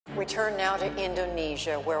We turn now to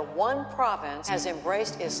Indonesia, where one province has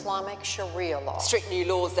embraced Islamic Sharia law. Strict new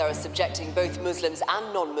laws there are subjecting both Muslims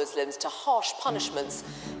and non-Muslims to harsh punishments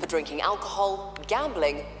for drinking alcohol,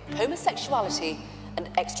 gambling, homosexuality,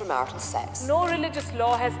 and extramarital sex. No religious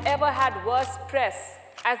law has ever had worse press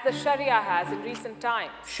as the Sharia has in recent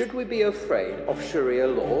times. Should we be afraid of Sharia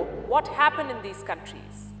law? What happened in these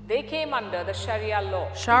countries? They came under the Sharia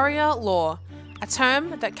law. Sharia law, a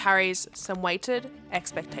term that carries some weighted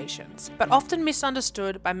expectations, but often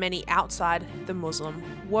misunderstood by many outside the Muslim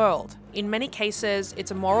world. In many cases,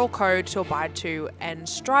 it's a moral code to abide to and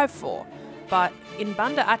strive for, but in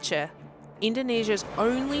Banda Aceh, Indonesia's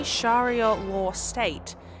only Sharia law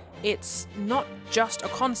state, it's not just a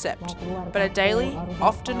concept, but a daily,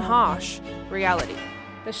 often harsh, reality.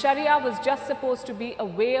 The Sharia was just supposed to be a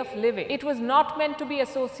way of living. It was not meant to be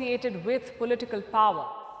associated with political power.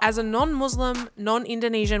 As a non-Muslim,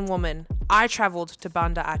 non-Indonesian woman, I travelled to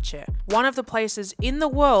Banda Aceh, one of the places in the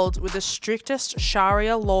world with the strictest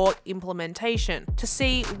Sharia law implementation, to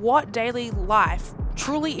see what daily life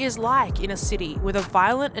truly is like in a city with a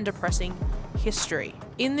violent and depressing history.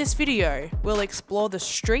 In this video, we'll explore the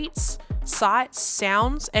streets, sights,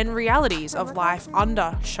 sounds, and realities of life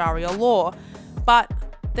under Sharia law, but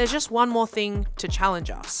there's just one more thing to challenge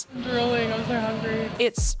us. I'm drooling, I'm so hungry.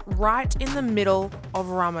 It's right in the middle of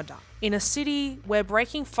Ramadan, in a city where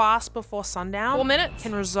breaking fast before sundown 4 minutes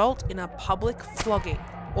can result in a public flogging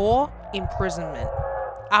or imprisonment.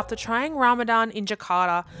 After trying Ramadan in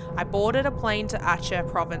Jakarta, I boarded a plane to Aceh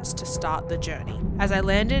province to start the journey. As I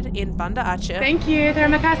landed in Banda Aceh, thank you,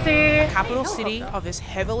 terima kasih, capital city of this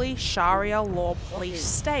heavily Sharia law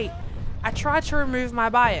policed state, I tried to remove my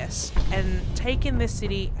bias and take in this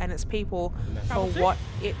city and its people for what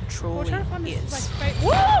it truly is.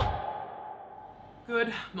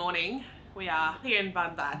 Good morning. We are here in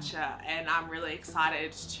Banda Aceh and I'm really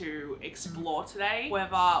excited to explore today.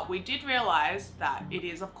 However, we did realize that it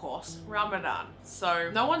is, of course, Ramadan.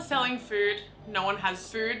 So no one's selling food. No one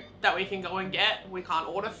has food that we can go and get. We can't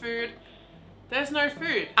order food. There's no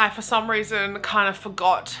food. I, for some reason, kind of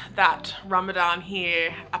forgot that Ramadan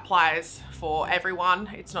here applies for everyone.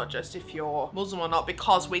 It's not just if you're Muslim or not,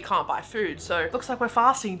 because we can't buy food. So it looks like we're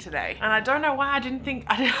fasting today. And I don't know why I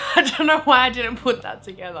don't know why I didn't put that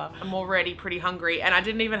together. I'm already pretty hungry and I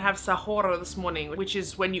didn't even have sahur this morning, which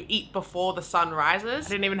is when you eat before the sun rises. I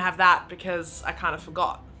didn't even have that because I kind of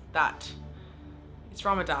forgot that it's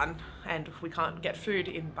Ramadan and we can't get food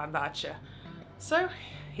in Banda Aceh. So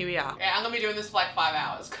here we are. Yeah, I'm gonna be doing this for like 5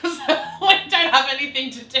 hours because we don't have anything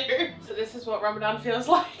to do. So this is what Ramadan feels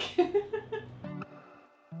like.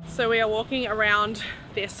 So we are walking around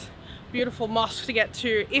this beautiful mosque to get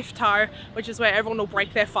to iftar, which is where everyone will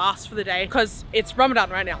break their fast for the day because it's Ramadan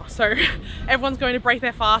right now. So everyone's going to break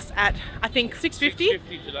their fast at, I think, 6:50.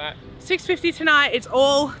 6:50 tonight. 6:50 tonight. It's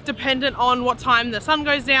all dependent on what time the sun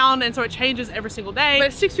goes down, and so it changes every single day. But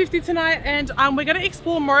it's 6:50 tonight, and we're going to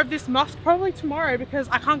explore more of this mosque probably tomorrow because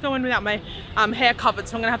I can't go in without my hair covered,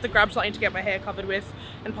 so I'm going to have to grab something to get my hair covered with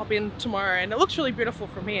and pop in tomorrow. And it looks really beautiful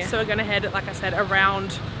from here. So we're going to head, like I said,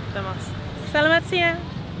 around the mosque. Selamat siang.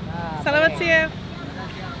 Selamat siang.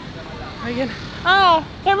 Again. Oh,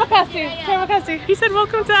 terima kasih. Terima kasih. He said,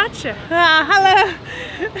 welcome to Aceh. Hello.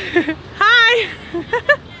 Hi.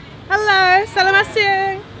 Hello. Selamat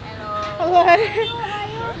siang. Hello.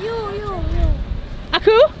 You.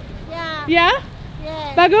 Aku? Yeah. Yeah?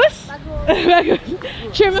 Yeah. Bagus? Bagus. Bagus.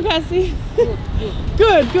 Terima kasih.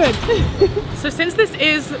 Good. So since this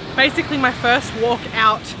is basically my first walk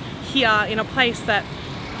out here in a place that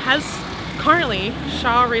has currently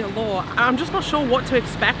Sharia law, I'm just not sure what to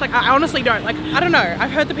expect. Like, I honestly don't. Like, I don't know. I've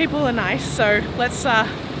heard the people are nice, so let's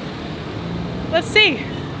see.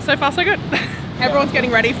 So far, so good. Everyone's getting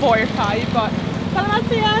ready for iftar. You've got Selamat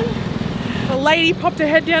siang. The lady popped her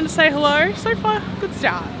head down to say hello. So far, good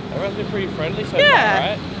start. Everyone's been pretty friendly so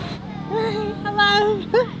Yeah. far, right? Hello.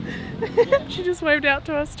 She just waved out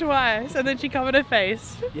to us twice and then she covered her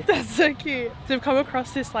face. Yeah. That's so cute. So we've come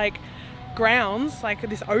across this like grounds, like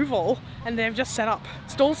this oval, and they've just set up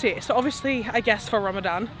stalls here. So obviously, I guess for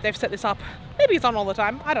Ramadan, they've set this up. Maybe it's on all the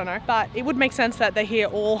time, I don't know. But it would make sense that they're here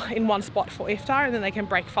all in one spot for iftar, and then they can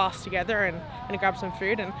break fast together and grab some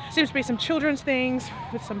food. And seems to be some children's things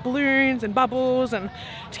with some balloons and bubbles, and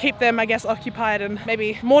to keep them, I guess, occupied and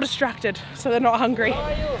maybe more distracted so they're not hungry. How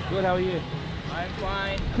are you? Good, how are you? I'm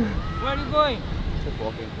fine. Where are you going? Just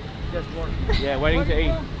walking. Just walking? Yeah, waiting to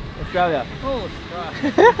eat. Australia. Oh,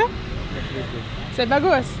 Australia. Said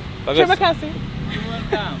bagus. Bagus. Terima kasih.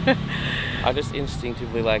 I just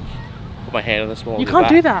instinctively like put my hand on the small. You can't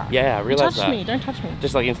do that. Yeah, I realised that. Touch me, don't touch me.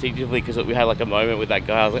 Just like instinctively, because we had like a moment with that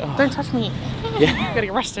guy. I was like, oh. Don't touch me. Yeah. You're gonna get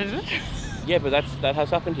arrested. Yeah, but that has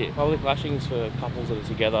happened here. Public flashings for couples that are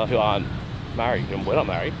together who aren't married, and we're not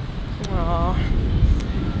married. Oh,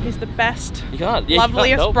 he's the best,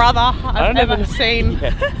 loveliest brother I've ever seen.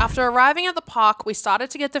 Yeah. After arriving at the park, we started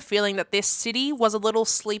to get the feeling that this city was a little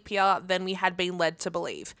sleepier than we had been led to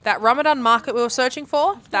believe. That Ramadan market we were searching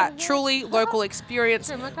for, that truly local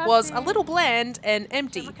experience, was a little bland and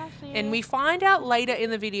empty. And we find out later in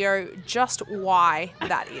the video just why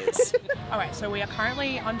that is. Alright, so we are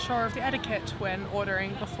currently unsure of the etiquette when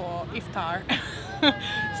ordering before iftar.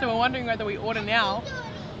 So we're wondering whether we order now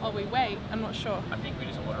or we wait. I'm not sure. I think we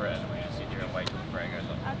just order it and we just sit here and wait till the prayer goes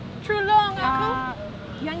on. Tulung aku.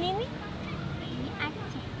 Yang ini?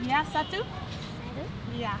 Ya, satu?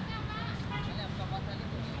 Ya.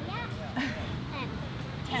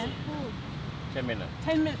 10 minutes.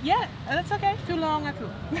 10 minutes. Yeah, that's okay. Tulung aku.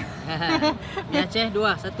 Mie Aceh 2,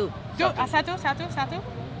 1. Satu.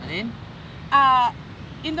 Lain?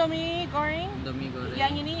 Indomie goreng. Indomie goreng.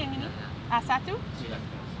 Yang ini. Satu.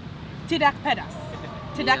 Tidak pedas.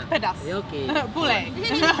 Tidak pedas. Ya, okay. Boleh.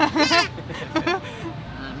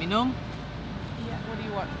 Minum? Yeah, what do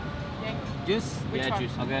you want? Juice? Which Yeah, one?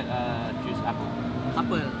 juice. I'll get juice apple.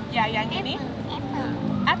 Apel? Yeah, yang ini.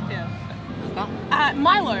 Apple. Apa?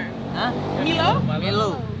 Milo. Hah? Milo?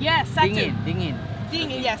 Milo. Yes, satu. Dingin.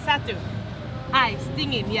 Dingin, yes, satu. Ice,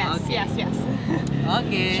 dingin, yes, Okay. yes.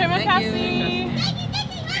 Okay, Terima thank you. kasih.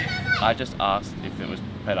 I just asked if it was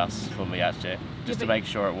pedas for Mie Aceh, just to make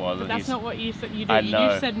sure it was. But that's not what you said you do. I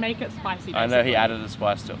know. You said make it spicy. I know he basically. added a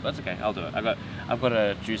spice to it. That's okay. I'll do it. I've got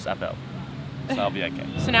a juice apple, so I'll be okay.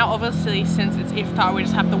 So now obviously since it's iftar, we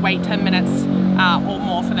just have to wait 10 minutes or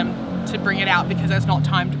more for them to bring it out because there's not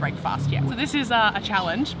time to break fast yet. So this is a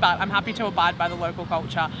challenge, but I'm happy to abide by the local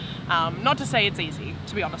culture. Not to say it's easy,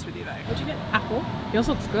 to be honest with you though. What'd you get? Apple? Yours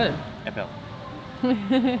looks good. Apple.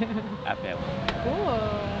 Apple. Oh,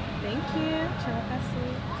 thank you. Terima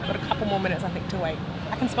kasih. I've got a couple more minutes I think to wait.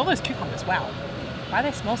 I can smell those cucumbers, wow. Why do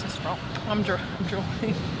they smell so strong? I'm drooling.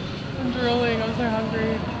 I'm drooling, I'm so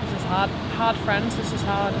hungry. This is hard friends, this is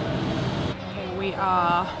hard. Okay, we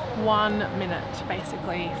are 1 minute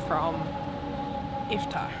basically from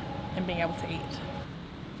iftar and being able to eat.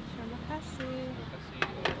 Terima kasih.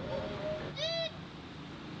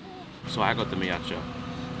 So I got the Mie Aceh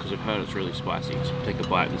because I've heard it's really spicy. So take a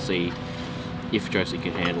bite and see if Josie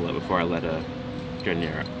can handle it before I let her go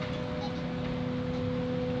near it.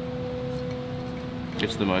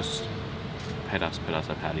 It's the most pedas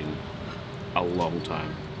I've had in a long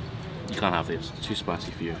time. You can't have this, it's too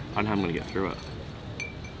spicy for you. I know how I'm gonna get through it.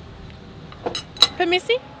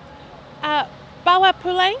 Permisi? Bawa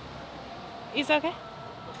pulang? Is okay?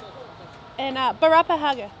 And berapa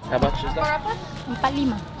harga? How much is that?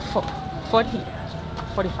 45. 40.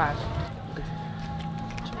 45.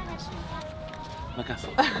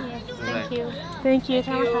 Makasih. Yes, thank you. Thank you.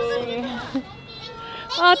 Terima kasih.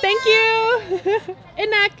 Oh, thank you.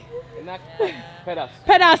 Enak. Pedas.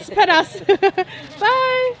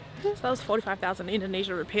 Bye. So that was 45,000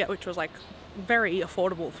 Indonesian rupiah, which was like very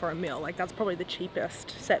affordable for a meal. Like that's probably the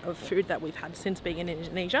cheapest set of food that we've had since being in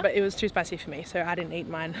Indonesia. But it was too spicy for me, so I didn't eat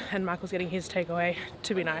mine. And Michael's getting his takeaway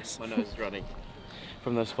to be nice. My nose is running.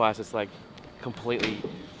 From the spice, it's like completely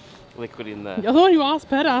liquid in there. You're the one who asked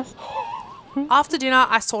pedas. After dinner,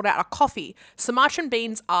 I sought out a coffee. Sumatran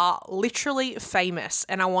beans are literally famous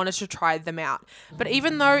and I wanted to try them out. But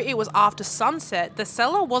even though it was after sunset, the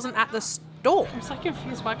seller wasn't at the store. I'm so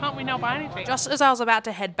confused. Why can't we now buy anything? Just as I was about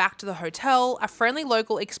to head back to the hotel, a friendly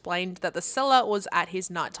local explained that the seller was at his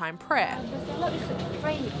nighttime prayer.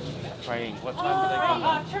 Praying. What time do they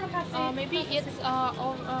come? Maybe it's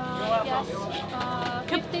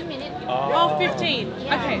 15 minutes. Oh, 15.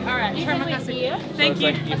 Yeah. Okay, all right. You Terima can wait kasih. here. Thank So you.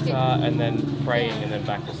 it's like iftar and then praying and then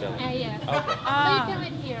back to selling. Yeah. Okay. So you can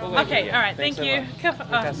wait here. Okay, all right. Thanks Thank so you.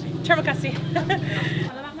 much. Terima kasih.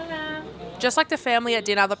 Just like the family at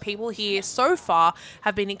dinner, the people here so far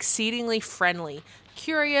have been exceedingly friendly,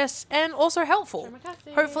 curious, and also helpful.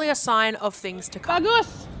 Hopefully a sign of things to come.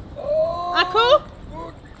 Bagus. Aku?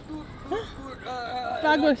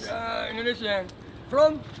 Bagus. Indonesian.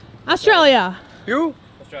 From? Australia. You?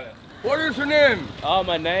 Australia. What is your name? Oh,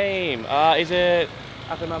 my name. Is it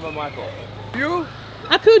Akanama Michael? You?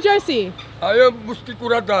 Aku Josie. I am Musti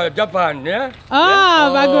Kurata, Japan, yeah? Ah,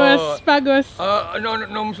 Yes. bagus.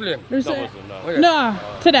 No Muslim. Not Muslim, no. Okay. No,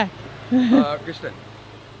 today. Christian.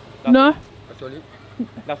 No, Actually,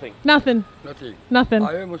 Nothing. nothing. nothing.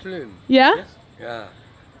 I am Muslim. Yeah? Yeah.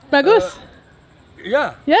 Bagus.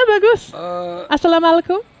 Yeah. Yeah, bagus. Uh,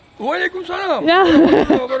 Assalamualaikum. Waalaikumsalam. Yeah.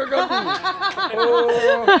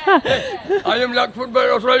 I am like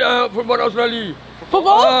football Australia. Football Australia.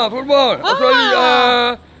 Football? Football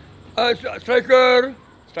Australia. Striker.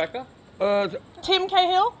 Striker? Tim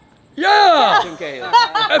Cahill? Yeah. Tim Cahill.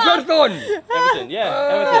 Everton. Everton, yeah.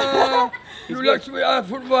 Everton. You like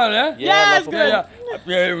football, eh? Yeah, it's good.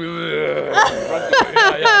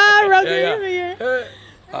 Rugby.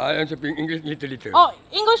 I am speaking English little. Oh,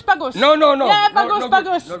 English bagus. No. Yeah, bagus,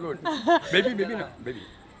 bagus. No good. Baby, no. Baby.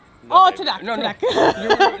 Oh, tidak. No. Tidak.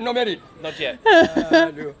 You no married. Not yet.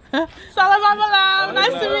 Salam alaikum.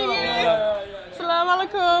 Nice to meet you. Salam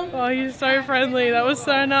alaikum. Oh, he's so friendly. That was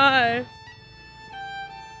so nice.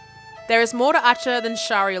 There is more to Aceh than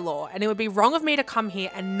Sharia law, and it would be wrong of me to come here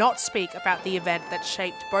and not speak about the event that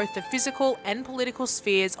shaped both the physical and political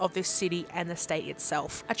spheres of this city and the state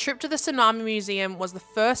itself. A trip to the Tsunami Museum was the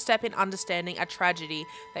first step in understanding a tragedy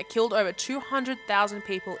that killed over 200,000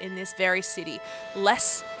 people in this very city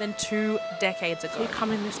less than 2 decades ago. So you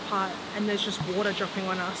come in this part and there's just water dropping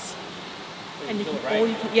on us, and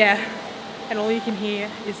and all you can hear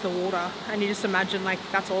is the water, and you just imagine like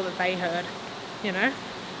that's all that they heard, you know?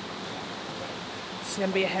 It's going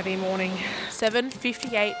to be a heavy morning.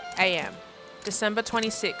 7:58 a.m. December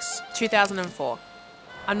 26, 2004.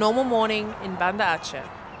 A normal morning in Banda Aceh.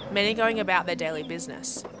 Many going about their daily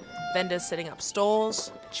business. Vendors setting up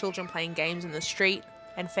stalls, children playing games in the street,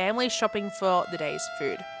 and families shopping for the day's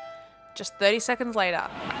food. Just 30 seconds later,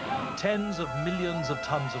 tens of millions of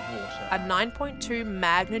tons of water. A 9.2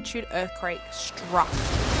 magnitude earthquake struck.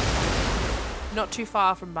 Not too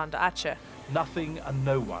far from Banda Aceh. Nothing and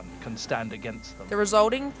no one can stand against them. The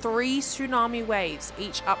resulting 3 tsunami waves,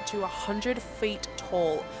 each up to 100 feet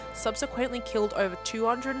tall, subsequently killed over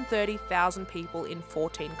 230,000 people in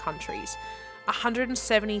 14 countries,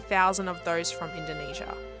 170,000 of those from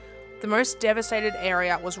Indonesia. The most devastated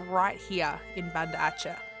area was right here in Banda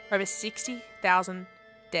Aceh. Over 60,000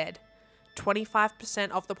 dead,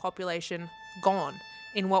 25% of the population gone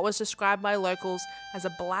in what was described by locals as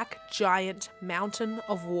a black giant mountain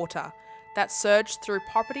of water that surged through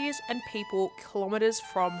properties and people kilometres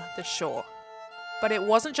from the shore. But it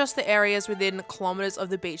wasn't just the areas within kilometres of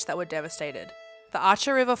the beach that were devastated. The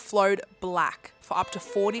Aceh River flowed black for up to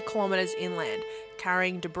 40 kilometres inland,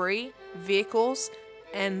 carrying debris, vehicles,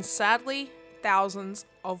 and sadly, thousands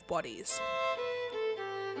of bodies.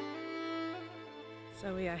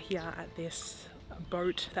 So we are here at this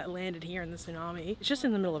boat that landed here in the tsunami. It's just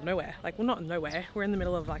in the middle of nowhere. Like, well, not nowhere. We're in the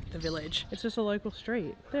middle of like the village. It's just a local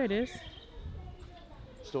street. There it is.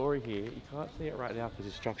 Story here, you can't see it right now because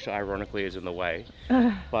the structure ironically is in the way,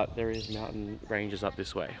 but there is mountain ranges up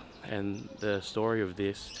this way, and the story of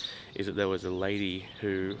this is that there was a lady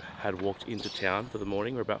who had walked into town for the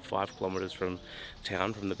morning. We're about 5 kilometers from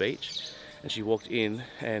town, from the beach, and she walked in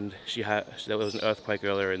and there was an earthquake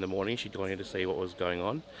earlier in the morning. She'd gone in to see what was going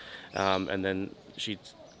on, and then she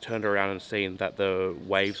turned around and seen that the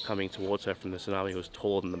waves coming towards her from the tsunami was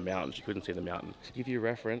taller than the mountain. She couldn't see the mountain. To give you a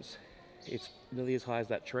reference, it's nearly as high as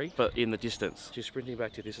that tree, but in the distance. She's sprinting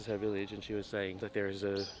back to this is her village, and she was saying that there is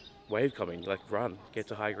a wave coming, like run, get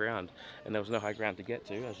to high ground. And there was no high ground to get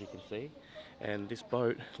to, as you can see. And this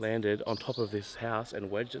boat landed on top of this house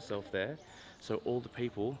and wedged itself there. So all the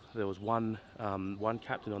people, there was one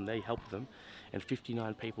captain on there, he helped them, and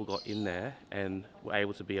 59 people got in there and were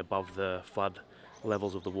able to be above the flood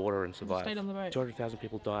levels of the water and survived. Stayed on the boat. 200,000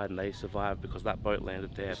 people died and they survived because that boat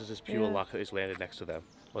landed there. This is just pure luck that it's landed next to them,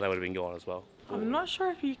 or they would have been gone as well. I'm not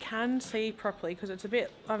sure if you can see properly because it's a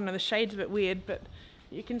bit, I don't know, the shade's a bit weird, but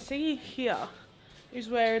you can see here is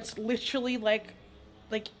where it's literally like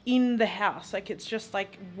in the house. Like it's just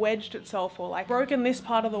like wedged itself or like broken this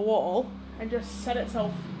part of the wall and just set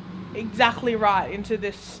itself exactly right into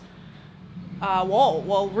this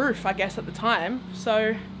roof, I guess, at the time.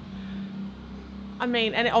 So I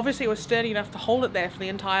mean, and obviously it was sturdy enough to hold it there for the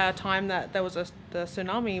entire time that there was the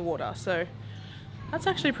tsunami water. So that's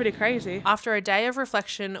actually pretty crazy. After a day of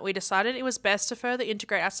reflection, we decided it was best to further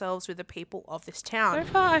integrate ourselves with the people of this town.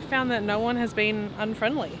 So far, I found that no one has been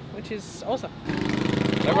unfriendly, which is awesome.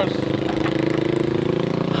 He's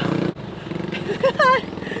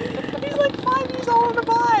like 5 years old on a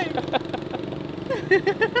bike.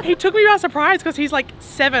 He took me by surprise because he's like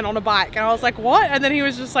 7 on a bike, and I was like, what? And then he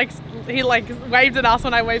was just like, he like waved at us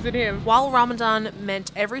when I waved at him. While Ramadan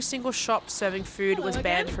meant every single shop serving food was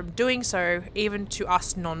banned from doing so, even to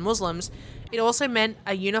us non-Muslims, it also meant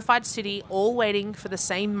a unified city all waiting for the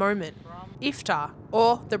same moment. iftar,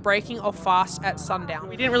 or the breaking of fast at sundown.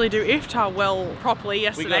 We didn't really do iftar well properly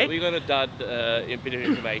yesterday. We got a dud a bit of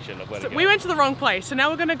information of where to go. We went to the wrong place, so now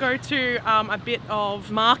we're going to go to a bit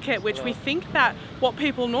of market, which we think that what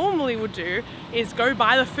people normally would do is go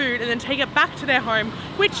buy the food and then take it back to their home,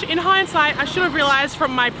 which in hindsight I should have realized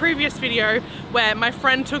from my previous video where my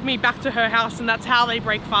friend took me back to her house, and that's how they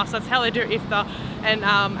break fast, that's how they do iftar and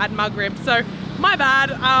at Maghrib. So my bad,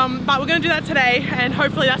 but we're going to do that today, and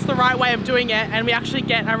hopefully that's the right way of doing it, and we actually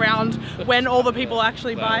get around when all the people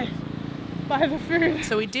actually buy the food.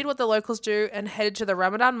 So we did what the locals do and headed to the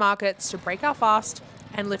Ramadan markets to break our fast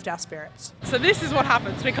and lift our spirits. So this is what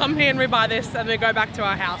happens. We come here and we buy this and we go back to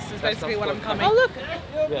our house. Is basically what I'm coming. Oh look!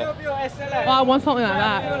 Oh, I want something like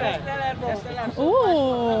that.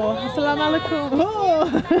 Oh, assalamu alaikum.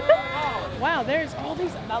 Oh. Wow, there's all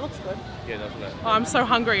these. That looks good. Yeah, doesn't it? Oh, I'm so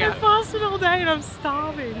hungry. I fasted all day and I'm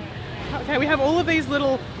starving. Okay, we have all of these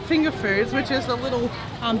little finger foods, which is the little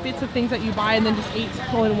bits of things that you buy and then just eat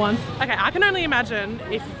all in once. Okay, I can only imagine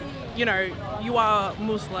if, you know, you are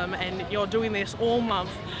Muslim and you're doing this all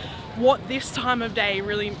month, what this time of day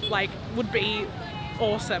really would be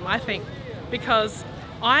awesome, I think, because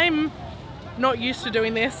I'm not used to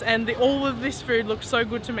doing this, and all of this food looks so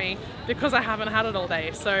good to me because I haven't had it all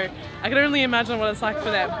day. So I can only imagine what it's like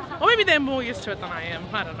for them, or maybe they're more used to it than I am.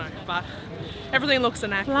 I don't know, but everything looks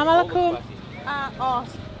enak. Assalamu alaikum.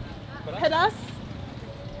 Pedas?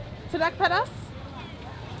 Sedap pedas?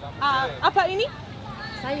 Apa ini?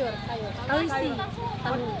 Sayur. Tahu isi.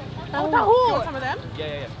 Tahu. You want some of them?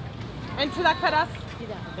 Yeah. And sedap pedas?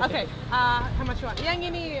 Tidak. Okay. How much you want?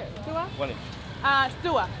 Yang ini dua? One each.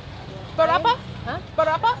 Dua. Berapa? Hah?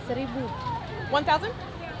 Berapa? 1,000. 1,000?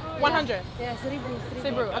 100? Ya, 1,000.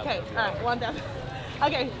 1,000. Okay. Alright, 1,000.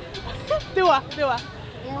 Okay. Dua.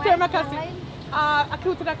 Terima kasih.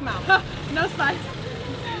 Aku tidak mau. No spice.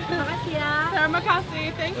 Terima kasih ya. Terima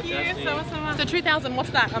kasih. Thank you. Sama-sama. So 2,000.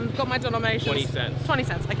 What's that? I've got my denominations. 20 cents. 20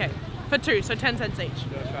 cents. Okay. For two, so 10 cents each.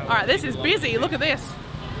 Alright, this is busy. Look at this.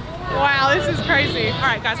 Wow, this is crazy.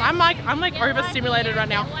 Alright, guys, I'm like overstimulated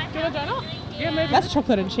right now. Do you want a donut? Yeah, maybe. That's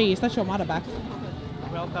chocolate and cheese. That's your mother back.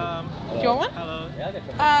 Welcome. Do you want one? Hello.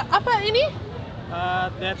 Apa ini?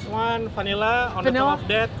 That's one vanilla. On Vanilla? the top of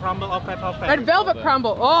that, crumble of red velvet. Red velvet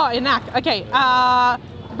crumble. Oh, enak. Okay.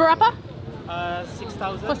 Berapa?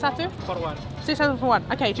 6,000. For satu? For one. 6,000 for one.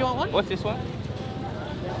 Okay. Do you want one? What's this one?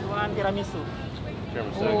 This one tiramisu.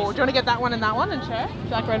 Oh, do you want to get that one and share? Do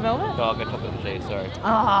you like red velvet? No, I'll get chocolate and cheese, sorry.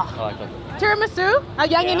 Ah. I like chocolate. Tiramisu.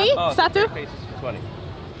 Yang ini? Satu? 3 pieces for 20.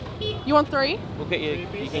 You want 3? We'll get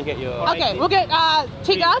you can get your... Okay, we'll get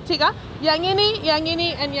tiga. Yang ini,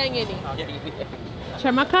 and yang ini.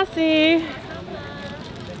 Terima kasih.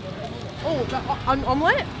 Oh, an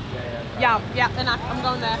omelette? Yeah, enak. I'm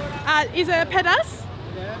going there. Is it pedas?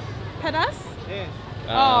 Yes. Pedas? Yes.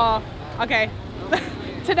 Oh, okay.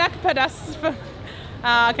 Tidak pedas.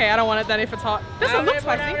 Okay, I don't want it then if it's hot. Doesn't look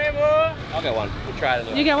spicy. I'll get one. We'll try it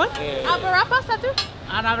anyway. You get one? Yeah. Berapa satu?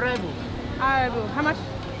 6,000. How much?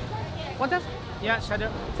 1,000? Yeah, satu.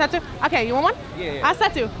 Satu? Okay, you want one? Yeah.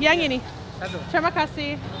 Satu. Yang ini. Satu. Terima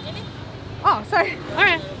kasih. Oh, sorry.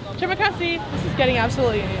 Alright. Terima kasih. This is getting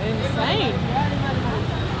absolutely insane.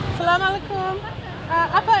 Assalamualaikum.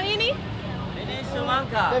 Apa ini? Ini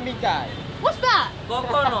semangka. Demikai. What's that?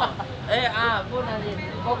 Coconut.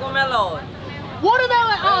 Cocomelon.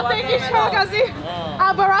 Watermelon. Oh, thank you. Terima kasih.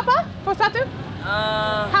 Berapa? For satu?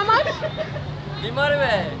 How much?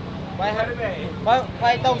 5,000.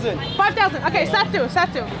 5,000. 5,000. Okay, satu.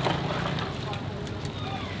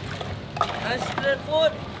 Street food.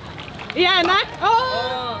 Yeah, enak.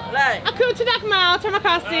 Like. Aku tidak mau. Terima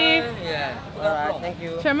kasih. Yeah. Alright, thank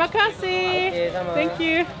you. Terima kasih. Okay, sama. Thank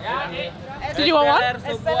you. Did you want one?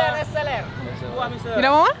 Esteller. You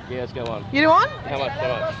don't want one? Yeah, let's get one. You don't want? How much?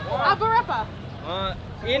 Berapa?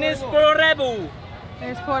 Ini 10,000.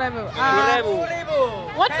 It's 4,000.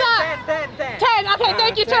 10,000. What's that? 10. Okay,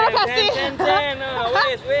 thank you. Terima kasih.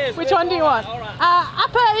 10. Which one do you want?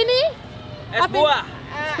 Apa ini? Es buah.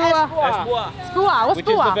 Skua. What's Which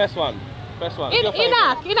is skua? the best one? Best one. Your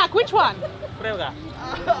Inak. Which one? Berapa?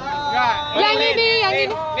 Yang ini. Ini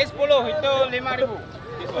 10, itu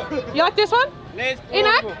 5,000. You like this one?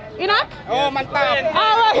 Inak? Oh, mantap.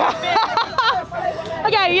 Oh my god.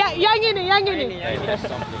 Okay, yang ini. 10.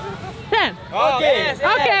 Okay.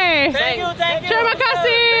 Okay. Thank you. Terima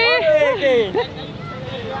kasih.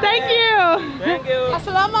 Thank you.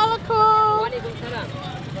 Assalamualaikum.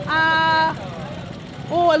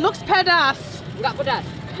 Oh, it looks pedas. Enggak pedas.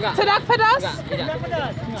 Tidak pedas?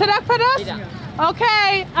 Tidak pedas?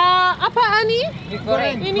 Okay. Apa ini?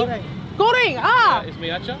 Goreng. Ini? Goreng. Is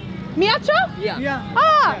miacha? Miacha? Ya.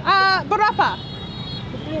 Berapa?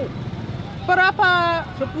 10. Berapa?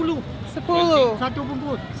 10. 10. Satu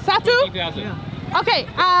bungkus. Satu? 20,000. Okay,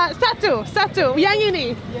 satu. Yang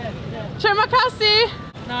ini. Terima kasih.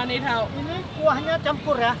 No, I need help. Ini kuahnya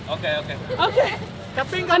campur ya. Okay. Okay.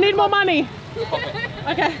 Tapi I need more money. Pocket.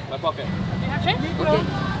 Okay. My pocket. Okay.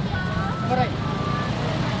 Alright.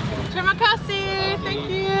 Terima kasih. Thank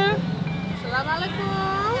you.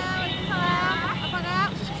 Assalamualaikum. Apa kak?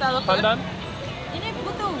 Salam. Pandan. Ini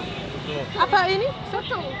butu. Apa ini?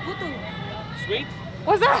 Soto. Butu. Sweet.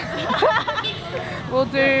 What's that? We'll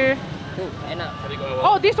do. Enak. Have you got my wallet?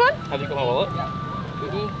 Oh, this one? Have you got my wallet?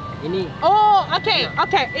 Ini. Oh, okay.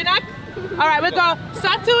 Enak. Alright, we've got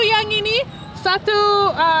satu yang ini,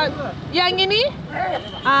 satu yang ini.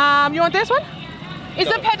 You want this one?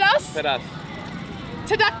 Is it pedas? Pedas.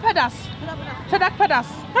 Tidak pedas. Tidak pedas.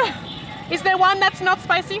 Is there one that's not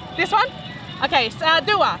spicy? This one? Okay,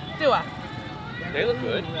 dua. They look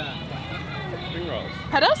good. Spring rolls.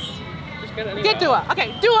 Pedas? Just get it Get dua.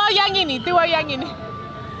 Okay, dua yang ini.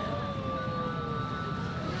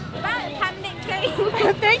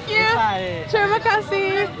 Thank you. Terima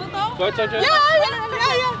kasih. Photo.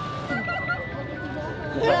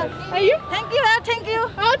 Yeah. Are you? Thank you.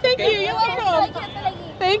 Oh, thank you. You're welcome.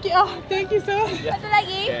 Thank you. Oh, thank you so much. Satu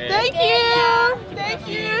lagi. Thank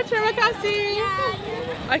you. Terima kasih.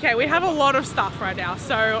 Okay, we have a lot of stuff right now.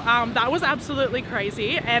 So that was absolutely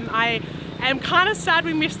crazy, and I am kind of sad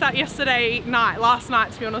we missed that last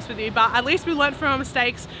night, to be honest with you. But at least we learned from our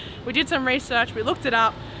mistakes. We did some research. We looked it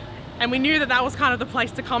up. And we knew that was kind of the place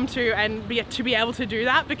to come to and to be able to do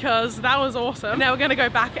that, because that was awesome. Now we're going to go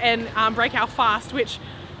back and break our fast, which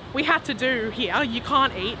we had to do here. You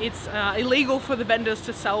can't eat. It's illegal for the vendors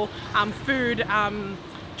to sell food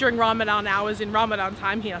during Ramadan hours in Ramadan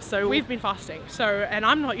time here. So we've been fasting. And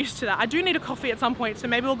I'm not used to that. I do need a coffee at some point, so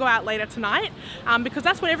maybe we'll go out later tonight because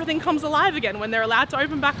that's when everything comes alive again, when they're allowed to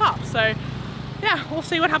open back up. So yeah, we'll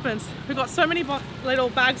see what happens. We've got so many little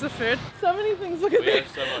bags of food. So many things. Look at this.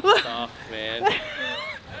 We have so much stuff, man.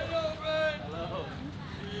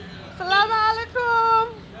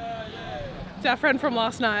 Assalamualaikum. It's our friend from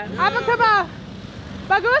last night. Apa khabar?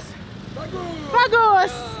 Bagus?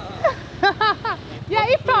 Bagus.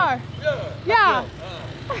 Yeah, iftar. Yeah.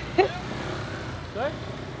 Sorry?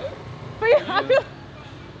 But yeah, I feel.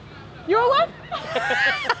 You're what?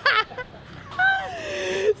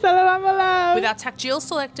 Salam alaikum. With our takjil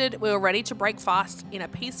selected, we were ready to break fast in a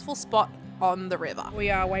peaceful spot on the river. We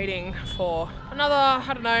are waiting for another,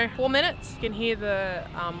 I don't know, 4 minutes. You can hear the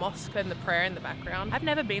mosque and the prayer in the background. I've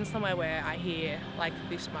never been somewhere where I hear like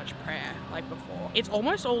this much prayer like before. It's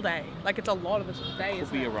almost all day. Like it's a lot of the day.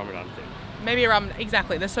 Could be a Ramadan thing. Maybe around,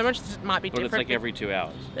 exactly. There's so much that might be But different. it's like every 2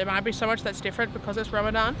 hours. There might be so much that's different because it's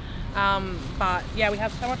Ramadan. But yeah, we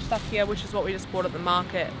have so much stuff here, which is what we just bought at the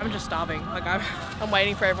market. I'm just starving. Like I'm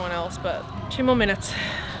waiting for everyone else, but 2 more minutes.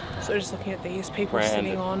 So just looking at these people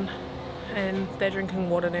sitting on, and they're drinking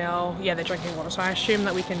water now. Yeah, they're drinking water. So I assume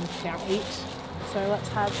that we can now eat. So let's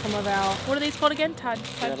have some of our, what are these called again? See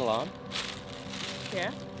that alarm? Yeah.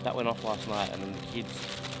 That went off last night, and then the kids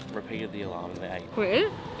repeated the alarm and they ate.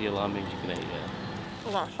 Really? The alarm means you can eat, yeah.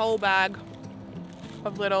 I've got a whole bag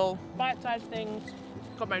of little bite-sized things.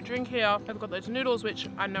 Got my drink here. I've got those noodles, which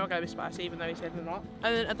I know are going to be spicy, even though he said they're not.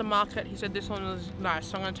 And then at the market, he said this one was nice,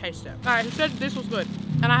 so I'm going to taste it. Alright, he said this was good.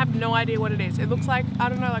 And I have no idea what it is. It looks like, I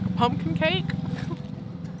don't know, like a pumpkin cake.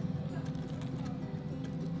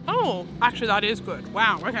 Oh, actually that is good.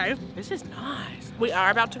 Wow, okay. This is nice. We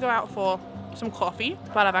are about to go out for some coffee,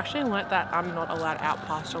 but I've actually learnt that I'm not allowed out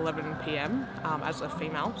past 11 p.m. As a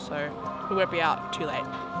female, so we won't be out too late.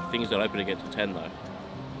 Things don't open again till 10 though.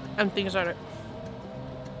 And things don't...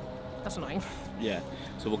 That's annoying. Yeah,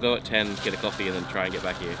 so we'll go at 10, get a coffee, and then try and get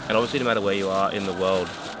back here. And obviously no matter where you are in the world,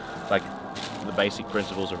 like the basic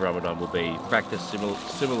principles of Ramadan will be practiced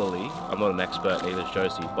similarly. I'm not an expert, neither is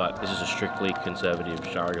Josie, but this is a strictly conservative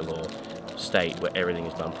Sharia law state where everything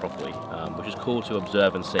is done properly, which is cool to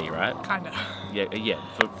observe and see, right? Kinda. Yeah.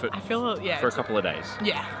 I feel, yeah. For a couple of days.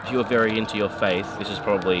 Yeah. If you're very into your faith, this is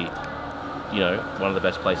probably, you know, one of the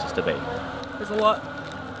best places to be. There's a lot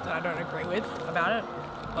that I don't agree with about it.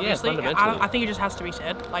 Obviously, yeah, fundamentally. I think it just has to be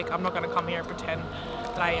said. Like, I'm not going to come here and pretend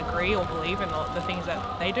that I agree or believe in the things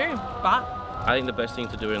that they do, but I think the best thing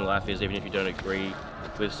to do in life is, even if you don't agree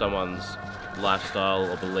with someone's lifestyle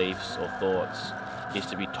or beliefs or thoughts, is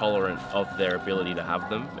to be tolerant of their ability to have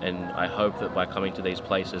them. And I hope that by coming to these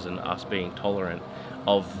places and us being tolerant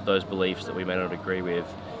of those beliefs that we may not agree with,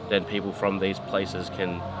 then people from these places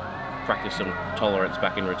can practice some tolerance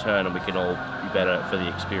back in return, and we can all be better for the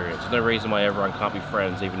experience. There's no reason why everyone can't be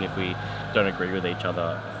friends, even if we don't agree with each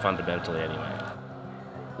other fundamentally anyway.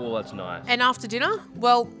 Well, that's nice. And after dinner,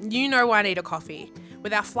 well, you know I need a coffee.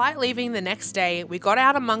 With our flight leaving the next day, we got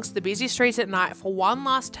out amongst the busy streets at night for one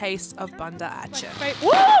last taste of Banda Aceh. Wait,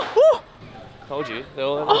 woo! Told you. They're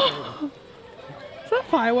all Is that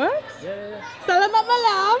fireworks? Yeah. Selamat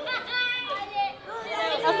malam.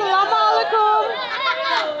 Assalamualaikum.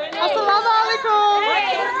 Assalamualaikum.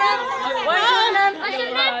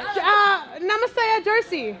 Nama saya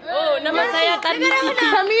Josie. Oh, nama saya Tamichi.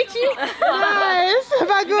 Tamichi? Nice.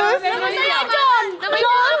 Bagus. Nama saya John. Nama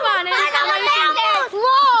apa? Nama saya Agus.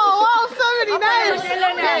 Wow, so many names.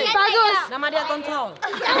 Bagus. Nama dia Kontrol.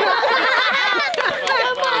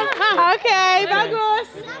 Okay, bagus.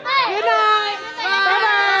 Good night.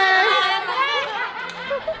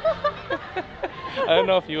 I don't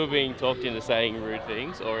know if you were being talked into saying rude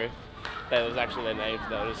things or if that was actually their names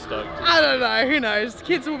that was stoked. I don't know, who knows?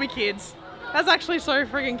 Kids will be kids. That's actually so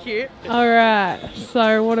freaking cute. Alright,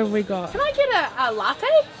 so what have we got? Can I get a latte?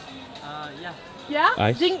 Yeah. Yeah?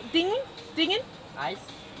 Ice? Dingin? Ice.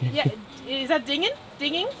 Yeah, is that dingin?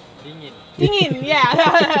 Dinging? Dingin. Dingin,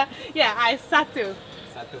 yeah. Yeah, ice. Satu.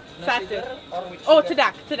 Satu. Or with Oh,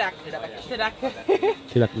 sugar? tidak.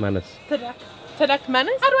 Tidak manis. Tidak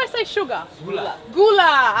manis? How do I say sugar? Gula.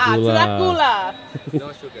 Gula. Tidak gula.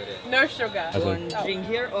 No sugar. No sugar. You want drink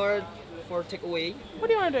here or for takeaway? What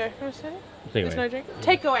do you want to do? You want to say? There's no drink? Takeaway.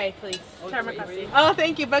 Take away, please. Terima kasih. Oh,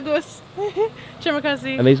 thank you. Bagus. Terima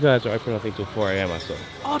kasih. And these guys are open, I think, till 4 AM, I saw.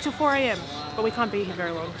 Oh, till 4 AM. But we can't be here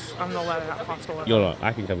very long because I'm not allowed out past 11. You're not.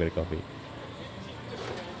 I can come get a coffee.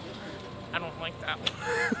 I don't like that.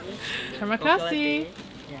 Terima kasih.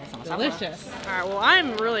 Delicious. Alright, well,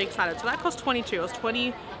 I'm really excited. So that cost 22. It was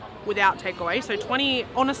 20 without takeaway. So 20,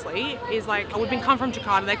 honestly, is like, we've been come from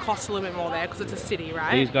Jakarta. They cost a little bit more there because it's a city,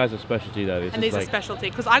 right? These guys are specialty though. And these are specialty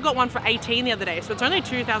because I got one for 18 the other day, so it's only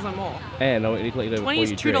 2,000 more. And I need to let you know before 20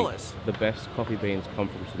 is you drink, $2. the best coffee beans come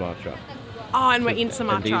from Sumatra. Oh, and we're in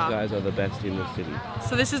Sumatra. And these guys are the best in the city.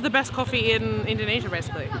 So this is the best coffee in Indonesia,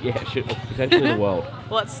 basically. Yeah, potentially the world.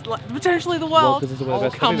 Well, it's like, potentially the Well, world. because this is where the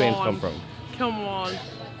best coffee beans come from. Come on.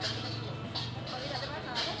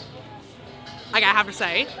 Like, I have to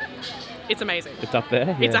say, it's amazing. It's up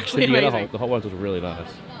there. It's yeah. actually The amazing. hot ones was really nice.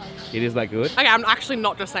 It is that good. Okay, I'm actually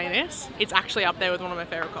not just saying this. It's actually up there with one of my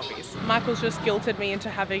favourite coffees. Michael's just guilted me into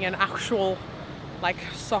having an actual, like,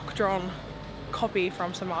 sock-drawn copy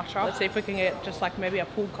from Sumatra. Let's see if we can get just, like, maybe a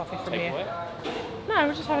pulled coffee from here. No,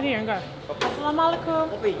 we'll just have it here and go.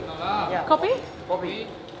 Assalamualaikum. Coffee. Yeah. Coffee? Coffee.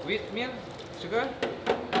 With milk, sugar?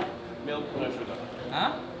 Milk, no sugar.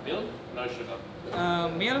 Huh? Milk, no sugar.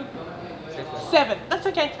 Milk? 7. That's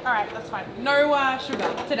okay. All right, that's fine. No sugar.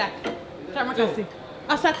 Tidak. Terima kasih.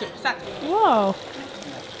 Oh, satu. Whoa.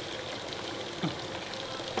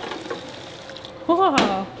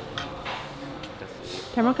 Whoa.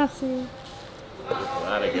 Terima kasih.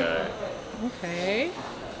 There go. Okay.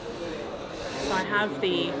 So I have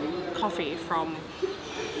the coffee from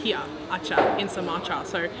here, Aceh, in Sumatra.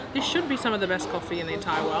 So this should be some of the best coffee in the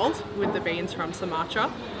entire world with the beans from Sumatra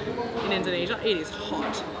in Indonesia. It is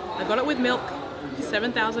hot. I got it with milk,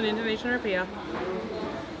 7,000 Indonesian rupiah.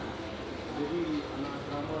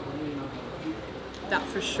 That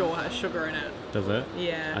for sure has sugar in it. Does it?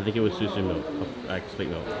 Yeah. I think it was susu milk, like sweet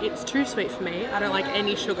milk. It's too sweet for me. I don't like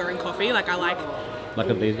any sugar in coffee. Like I like...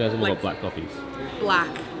 Like these guys all like got black coffees.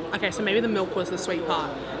 Black. Okay, so maybe the milk was the sweet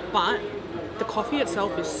part. But the coffee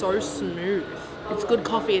itself is so smooth. It's good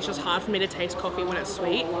coffee, it's just hard for me to taste coffee when it's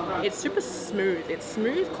sweet. It's super smooth. It's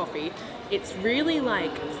smooth coffee. It's really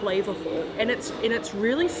like flavorful and it's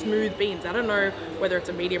really smooth beans. I don't know whether it's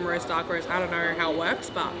a medium roast, dark roast, I don't know how it works,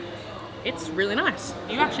 but it's really nice.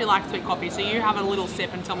 You actually like sweet coffee, so you have a little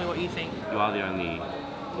sip and tell me what you think. You are the only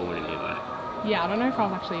woman in here though. Yeah, I don't know if I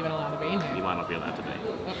was actually even allowed to be in here. You might not be allowed to be.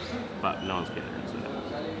 Oops. But no one's getting it, so.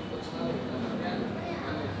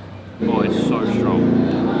 Oh, it's so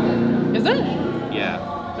strong. Is it? Yeah.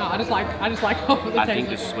 No, I just like coffee. I think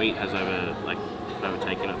the sweet has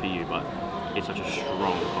overtaken it for you, but it's such a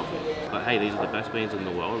strong coffee. But hey, these are the best beans in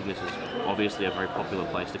the world, and this is obviously a very popular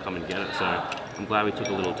place to come and get it, so I'm glad we took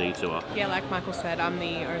a little detour. Yeah, like Michael said, I'm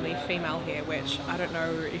the only female here, which I don't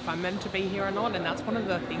know if I'm meant to be here or not, and that's one of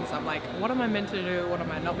the things I'm like, what am I meant to do, what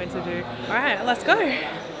am I not meant to do? Alright, let's go!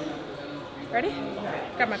 Ready?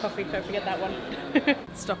 Grab my coffee, don't forget that one.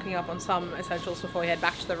 Stocking up on some essentials before we head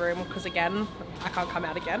back to the room, because again, I can't come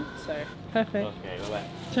out again, so... Perfect. Okay, bye-bye.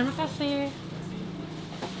 Terima kasih.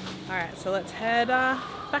 Alright, so let's head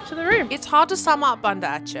back to the room. It's hard to sum up Banda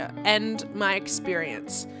Aceh and my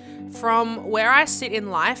experience. From where I sit in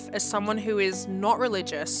life as someone who is not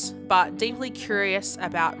religious, but deeply curious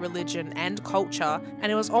about religion and culture,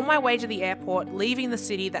 and it was on my way to the airport, leaving the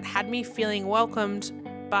city that had me feeling welcomed,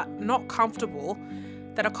 but not comfortable,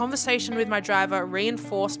 that a conversation with my driver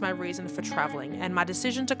reinforced my reason for travelling and my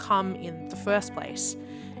decision to come in the first place.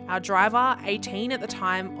 Our driver, 18 at the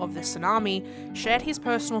time of the tsunami, shared his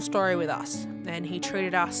personal story with us, and he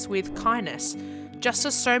treated us with kindness, just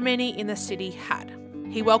as so many in the city had.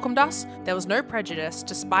 He welcomed us, there was no prejudice,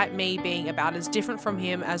 despite me being about as different from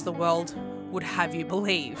him as the world would have you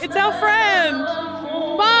believe. It's our friend!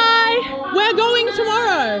 Bye! We're going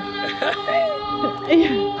tomorrow!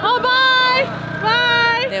 Oh, bye!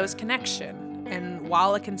 Bye! There was connection, and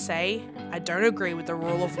while I can say I don't agree with the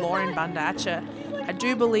rule of law in Banda Aceh, I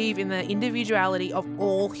do believe in the individuality of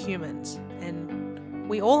all humans, and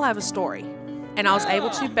we all have a story. And I was able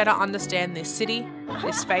to better understand this city,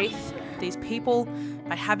 this faith, these people,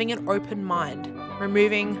 by having an open mind,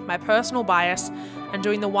 removing my personal bias, and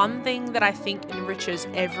doing the one thing that I think enriches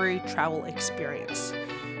every travel experience.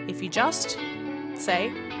 If you just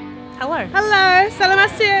say hello. Hello, selamat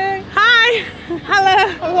siang. Hi. Hello.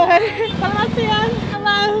 Hello. Selamat siang.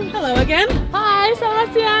 Hello. Hello again. Hi, selamat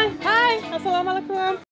siang. Hi. Assalamualaikum.